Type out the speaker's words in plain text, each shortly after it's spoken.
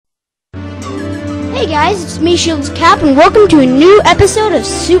Hey guys, it's me, Shields Cap, and welcome to a new episode of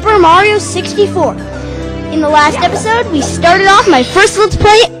Super Mario 64. In the last episode, we started off my first Let's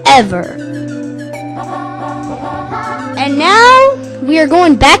Play ever. And now, we are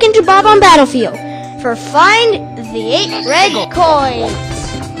going back into Bob-omb Battlefield for Find the 8 Red Coins.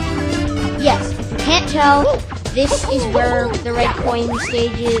 Yes, if you can't tell, this is where the red coin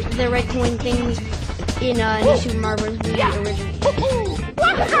stages, the red coin things in New Super Mario Bros. Wii originated.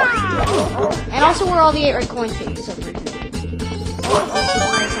 And also where all the 8 red coins stages originated.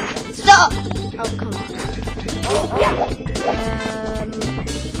 Stop! Oh, come on.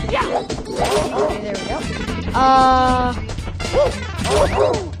 Okay, there we go.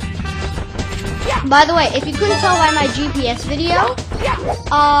 By the way, if you couldn't tell by my GPS video,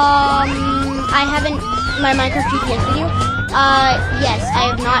 I haven't, my Minecraft GPS video, yes, I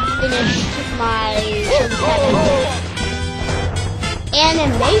have not finished my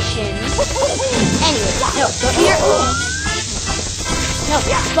animation. Anyway, no, don't hear. No,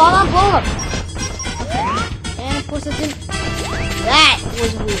 spawn on blow up. Okay, and of course I didn't. That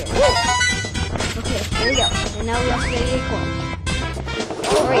was weird. Okay, here we go. And now we have to get a coin.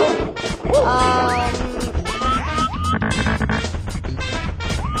 Great.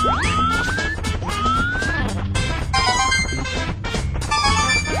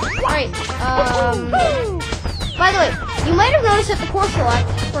 Alright, by the way, you might have noticed at the core select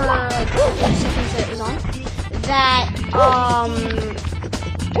for like 2 seconds that it was on, that,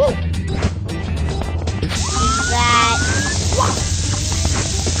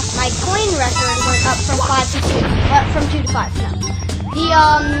 my coin record went up from 5 to 2, from 2 to 5, no.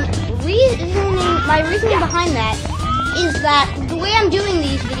 My reasoning behind that is that the way I'm doing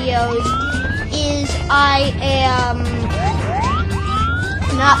these videos is I am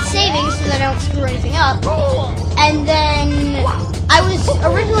not saving so that I don't screw anything up. And then I was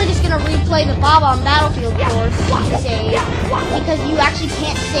originally just gonna replay the Bob-omb Battlefield course to save because you actually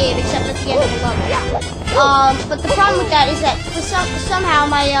can't save except at the end of the level. But the problem with that is that somehow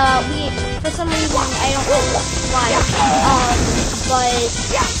my for some reason I don't know why, but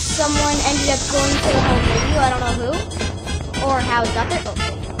someone ended up going to the home menu. I don't know who or how it got there.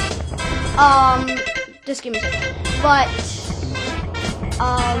 Just give me a second. But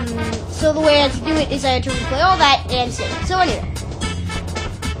so the way I had to do it is I had to replay all that and save it. So anyway,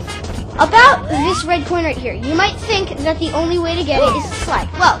 about this red coin right here, you might think that the only way to get it is to slide.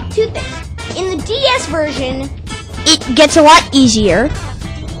 Well, 2 things. In the DS version, it gets a lot easier.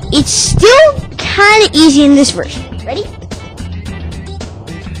 It's still kind of easy in this version. Ready?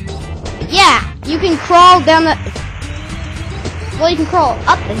 Yeah, you can crawl down the... Well, you can crawl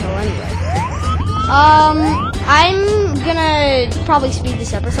up the hill anyway. I'm gonna probably speed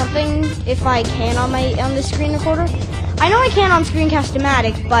this up or something if I can on the screen recorder. I know I can on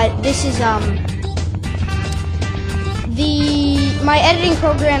Screencast-O-Matic, but this is my editing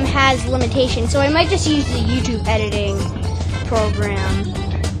program has limitations, so I might just use the YouTube editing program.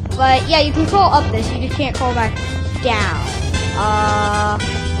 But yeah, you can crawl up this, you just can't crawl back down.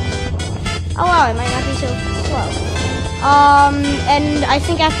 Oh wow, it might not be so slow. And I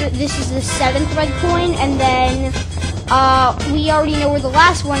think after this is the 7th red coin, and then we already know where the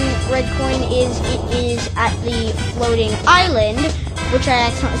last red coin is. It is at the floating island, which I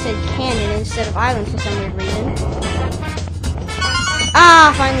accidentally said cannon instead of island for some weird reason.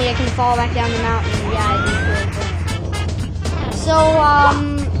 Ah, finally I can fall back down the mountain. Yeah, I did. So,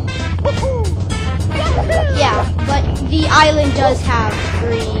 yeah, but the island does have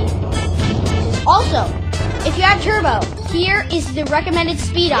 3 uses. Also, if you have turbo, here is the recommended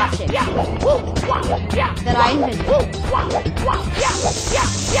speed option that I invented.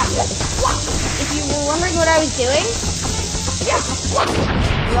 If you were wondering what I was doing,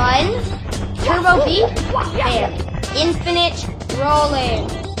 run, turbo B, and infinite rolling.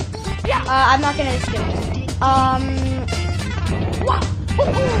 I'm not gonna skip it.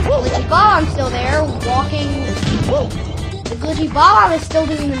 Glitchy Bob-omb still there, walking. The Glitchy Bob-omb is still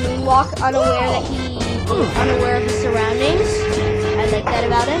doing the moonwalk, unaware of his surroundings. I like that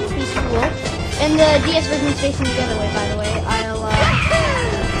about him. He's cool. And the DS version is facing the other way, by the way. I'll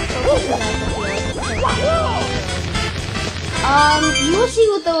focus on that. You will see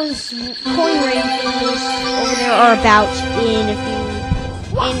what those coin ring things over there are about in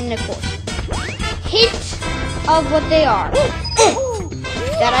a course. Hint of what they are.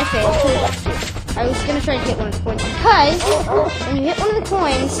 That I failed to. I was gonna try to hit one of the coins because when you hit one of the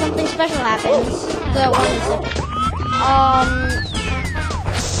coins, something special happens. The one is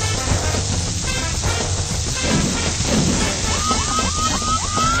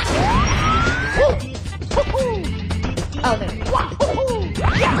Oh, there.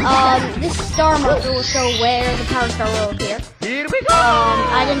 this star marker will show where the power star will appear. Here we go!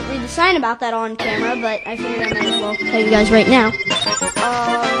 I didn't read the sign about that on camera, but I figured I might as well tell you guys right now.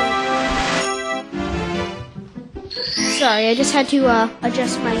 Sorry, I just had to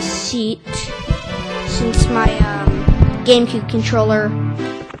adjust my seat since my GameCube controller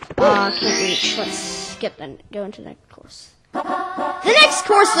can't reach. Let's go into the next course. The next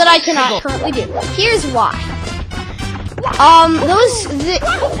course that I cannot currently do. Here's why.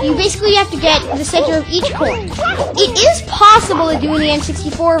 You basically have to get the center of each coin. It is possible to do in the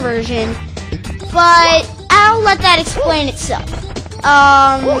N64 version, but I'll let that explain itself.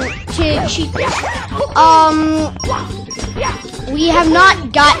 To cheat this. We have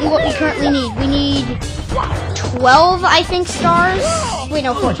not gotten what we currently need. We need 12, I think, stars. Wait,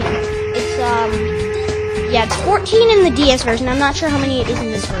 no, 14. It's, yeah, it's 14 in the DS version. I'm not sure how many it is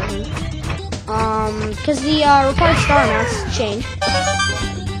in this version. Because the, required star amounts change.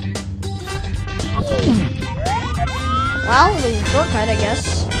 Well, it was a shortcut, I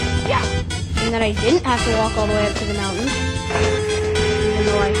guess. And that I didn't have to walk all the way up to the mountain. Even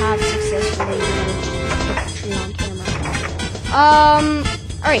though I have successfully managed to hit the tree on camera.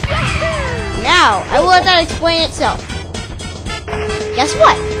 Alright. Now, I will let that explain itself. Guess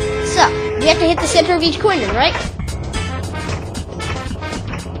what? So, we have to hit the center of each coin, right?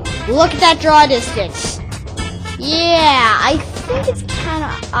 Look at that draw distance. Yeah, I think it's kind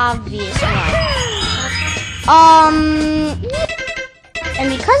of obvious now. And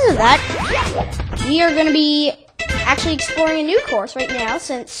because of that, we are going to be actually exploring a new course right now,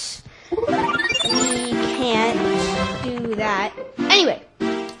 since we can't do that. Anyway,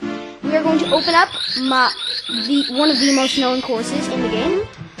 we are going to open up one of the most known courses in the game.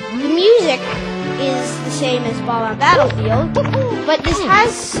 The music is the same as Bob-omb Battlefield, but this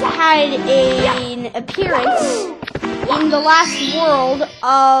has had an appearance in the last world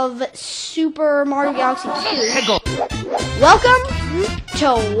of Super Mario Galaxy 2. Welcome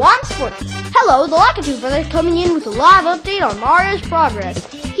to Whomp Sports. Hello, the Lakitu brothers coming in with a live update on Mario's progress.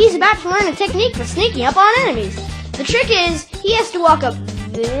 He's about to learn a technique for sneaking up on enemies. The trick is, he has to walk up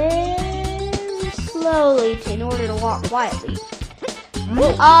very slowly in order to walk quietly.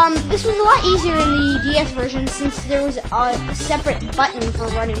 This was a lot easier in the DS version since there was a separate button for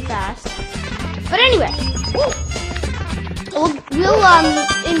running fast. But anyway,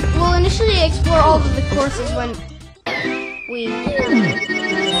 we'll initially explore all of the courses when we.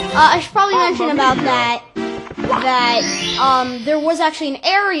 I should probably mention about that there was actually an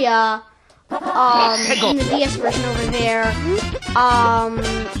area in the DS version over there,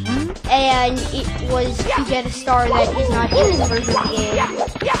 and it was to get a star that is not in this version of the game,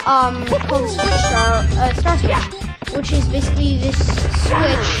 called Switch Star, Star Switch, which is basically this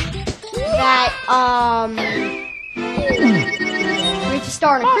switch that, creates a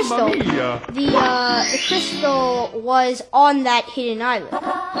star and a crystal. The crystal was on that hidden island.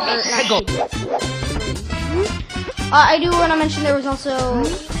 I do want to mention there was also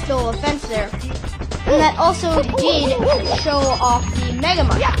still a fence there. And that also did show off the Mega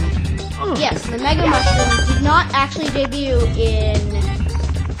Mushroom. Yes, the Mega Mushroom did not actually debut in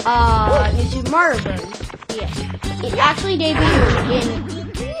New Super Mario Bros. Yes, it actually debuted in...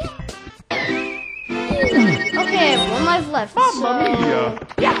 Okay, one life left, so...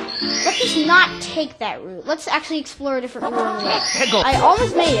 Let's just not take that route. Let's actually explore a different route on the way. I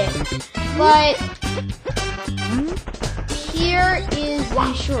almost made it, but... Here is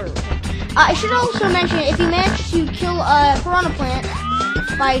the short route. I should also mention, if you manage to kill a piranha plant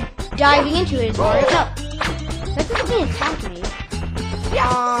by diving into it, no, that doesn't attack me.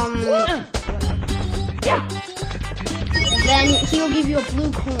 Then he will give you a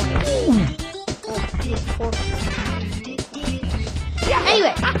blue coin.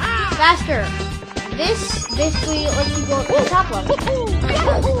 Anyway, faster. This basically lets you go to the top level.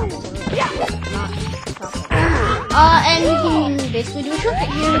 And we can basically do a shortcut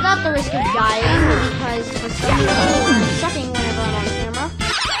here without the risk of dying, because for some reason I'm sucking whenever I'm on camera.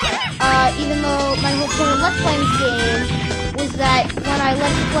 Even though my whole point of Let's Playing this game was that when I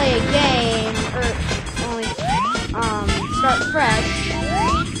Let's Play a game, or only start fresh,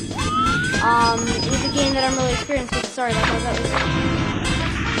 it was a game that I'm really experienced with. Sorry about that.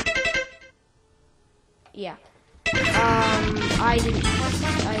 Yeah.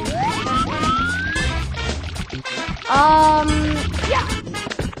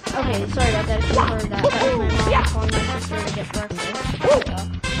 Okay, sorry about that if you heard that. That was my mom calling my sister to get breakfast.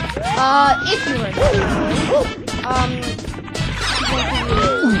 If you heard that,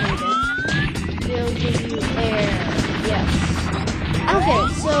 they'll give you air, yes. Okay,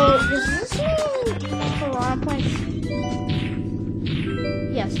 so, does this mean piranha plants?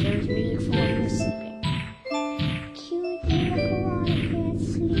 Yes, There's music for when you're sleeping. Cute little piranha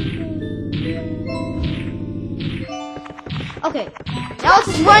sleeping. Okay, now let's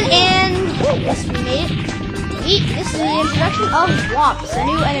just run and yes, we made it. This is the introduction of Whomp, the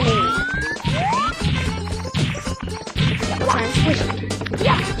new enemy. Kind of squishy.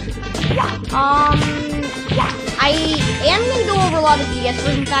 I am going to go over a lot of DS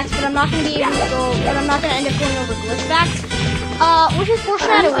version facts, but I'm not going to be able to go. But I'm not going to end up going over glitch facts, which is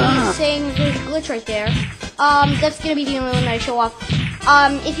foreshadowing, saying there's a glitch right there. That's going to be the only one that I show off.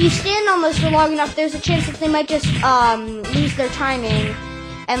 If you stand on this for long enough, there's a chance that they might just lose their timing,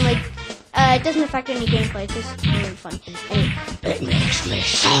 and like it doesn't affect any gameplay. It's just really funny. Anyway, it makes me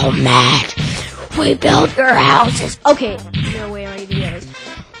so mad. We built your houses. Okay, no way am I gonna get this.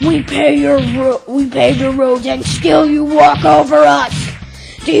 We pay your roads, and still you walk over us.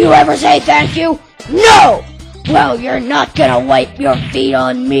 Do you ever say thank you? No. Well, you're not gonna wipe your feet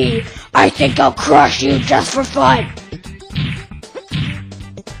on me. I think I'll crush you just for fun.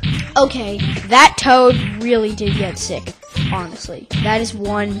 Okay, that toad really did get sick, honestly. That is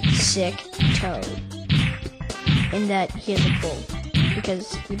one sick toad. In that he has a cold.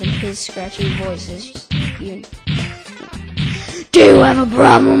 Because even his scratchy voice is just even... Do you have a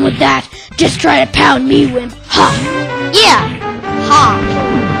problem with that? Just try to pound me, Whomp. Ha! Yeah! Ha!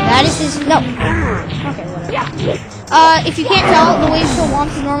 That is his... No. Okay, whatever. If you can't tell, the way to kill Whomp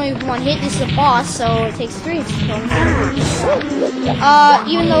is normally with one hit. This is a boss, so it takes 3 hits to kill him.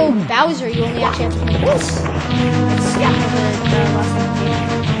 Even though Bowser, you only actually have to make this. It's the last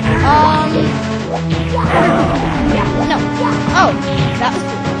thing. No. Oh, that was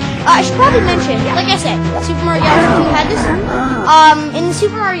cool. I should probably mention, like I said, Super Mario Galaxy 2 had this. In the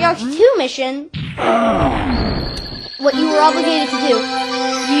Super Mario Galaxy 2 mission, what you were obligated to do,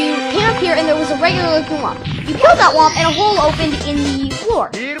 you came up here and there was a regular looking Whomp. You killed that Whomp and a hole opened in the floor.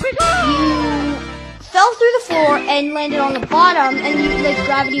 You fell through the floor and landed on the bottom, and you, like,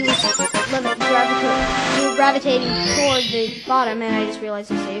 gravity was you were gravitating toward the bottom, and I just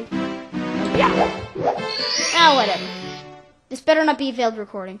realized I saved. Ah, whatever. This better not be a failed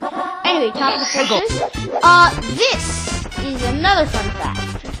recording. Anyway, top of the fortress. This is another fun fact.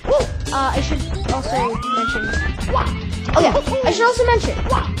 I should also mention... Oh yeah, I should also mention...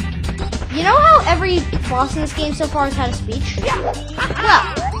 You know how every boss in this game so far has had a speech? Well,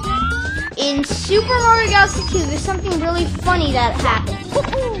 in Super Mario Galaxy 2, there's something really funny that happens.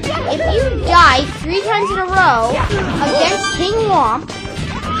 If you die 3 times in a row against King Whomp,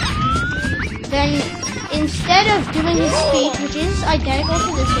 then instead of doing his speech, which is identical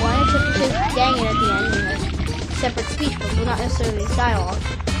to this one, except it says dang it at the end in a separate speech book, but not necessarily his dialogue,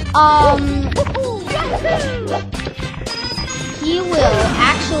 he will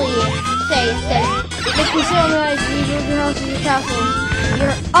actually say instead, it makes me so annoyed when you build your house in your castle.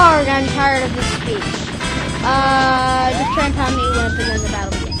 You're arg, I'm tired of this speech. Just try and pound me when and then the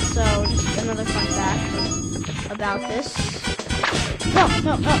battle begins. So, just another fun fact about this. No, okay.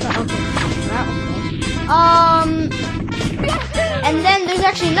 That was cool. And then there's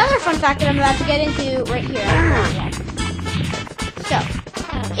actually another fun fact that I'm about to get into right here. So,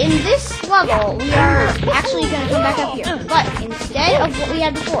 in this level, we are actually going to come back up here. But instead of what we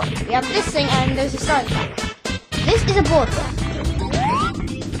had before, we have this thing and there's a starting point. This is a bullet bill.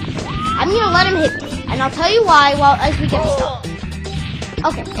 I'm going to let him hit me. And I'll tell you why as we get started.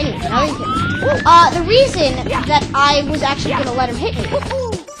 Okay, anyway, now he hit me. The reason that I was actually going to let him hit me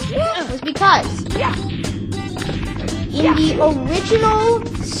was because in the original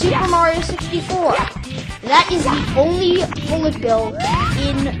Super Mario 64, that is the only bullet bill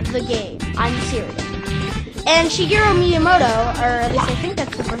in the game. I'm serious. And Shigeru Miyamoto, or at least I think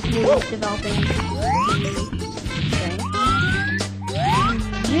that's the person who was developing the thing,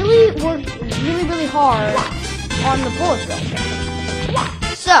 really worked really hard on the bullet bill thing.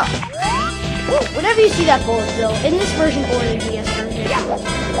 So, whenever you see that bullet bill, in this version or the DS version,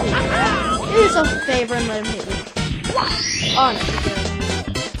 do yourself a favor and let him hit me. Honestly.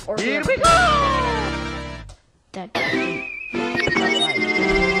 Or here we go! That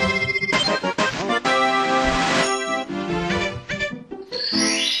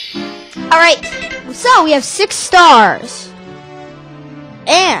Alright, so we have 6 stars.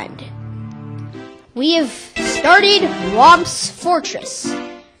 And we have started Whomp's Fortress.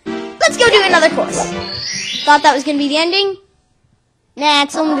 Let's go do another course. Thought that was going to be the ending? Nah,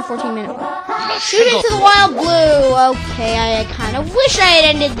 it's only the 14-minute one. Shoot into the wild blue. Okay, I kind of wish I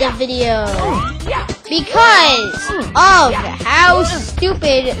had ended the video. Because of how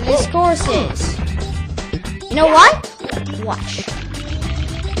stupid this course is. You know what? Watch.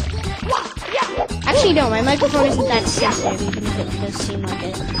 Actually, no, my microphone isn't that sensitive, even if it does seem like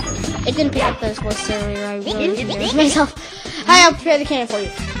it. It didn't pick up those voices earlier. I really embarrassed myself. Hi, I'll prepare the cannon for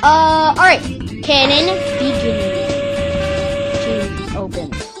you. Alright. Cannon beginning. To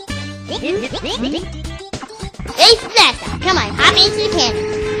open. Hey, fast off. Come on, hop into the cannon.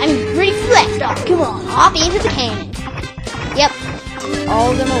 I mean, pretty fast off. Come on, hop into the cannon. Yep.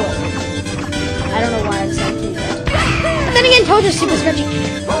 All of them are open. I don't know why I decided to do that. But then again, Toad's super stretchy.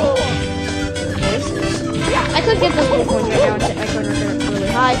 I could get those little coins right now and set my coin record really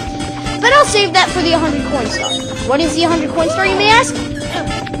high. But I'll save that for the 100 coin star. What is the 100 coin star, you may ask?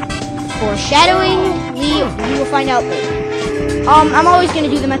 Foreshadowing, we will find out later. I'm always going to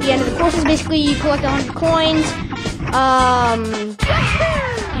do them at the end of the courses. Basically, you collect 100 coins.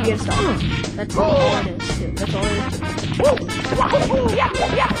 You get a star. That's all it is, too. That's all it is.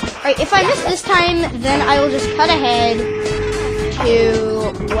 Alright, if I miss this time, then I will just cut ahead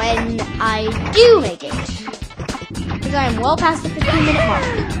to when I do make it. Because I am well past the 15-minute mark.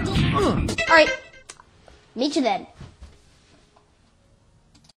 Alright, meet you then.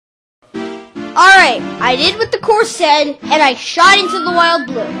 Alright, I did what the course said, and I shot into the wild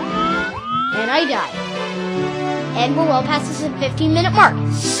blue. And I died. And we're well past this 15-minute mark.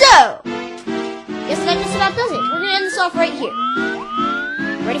 So, guess that just about does it. We're gonna end this off right here.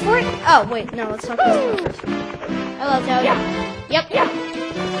 Ready for it? Oh, wait, no, let's talk about this first. Hello, Toad. Yep.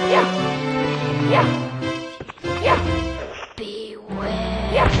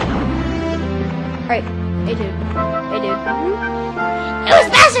 Beware. Alright, hey dude. It was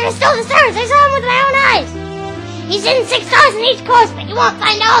Bastard who stole the stars! I saw him with my own eyes! He's in 6 stars in each course, but you won't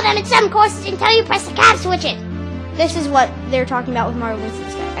find all of them in some courses until you press the cap switches. This is what they're talking about with Mario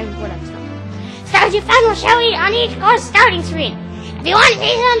Winston's guy. I mean, what I'm saying. Stars you found will show you on each course starting screen. If you want to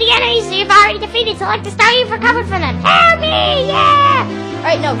see some of the enemies you've already defeated, select the star you've recovered from them. Help me! Yeah!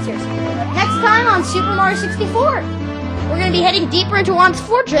 Alright, no, seriously. Next time on Super Mario 64, we're going to be heading deeper into Whomp's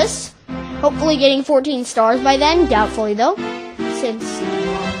Fortress. Hopefully getting 14 stars by then. Doubtfully, though. Since,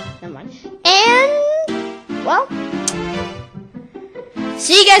 never mind. And, well,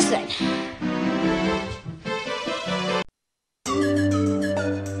 see you guys then.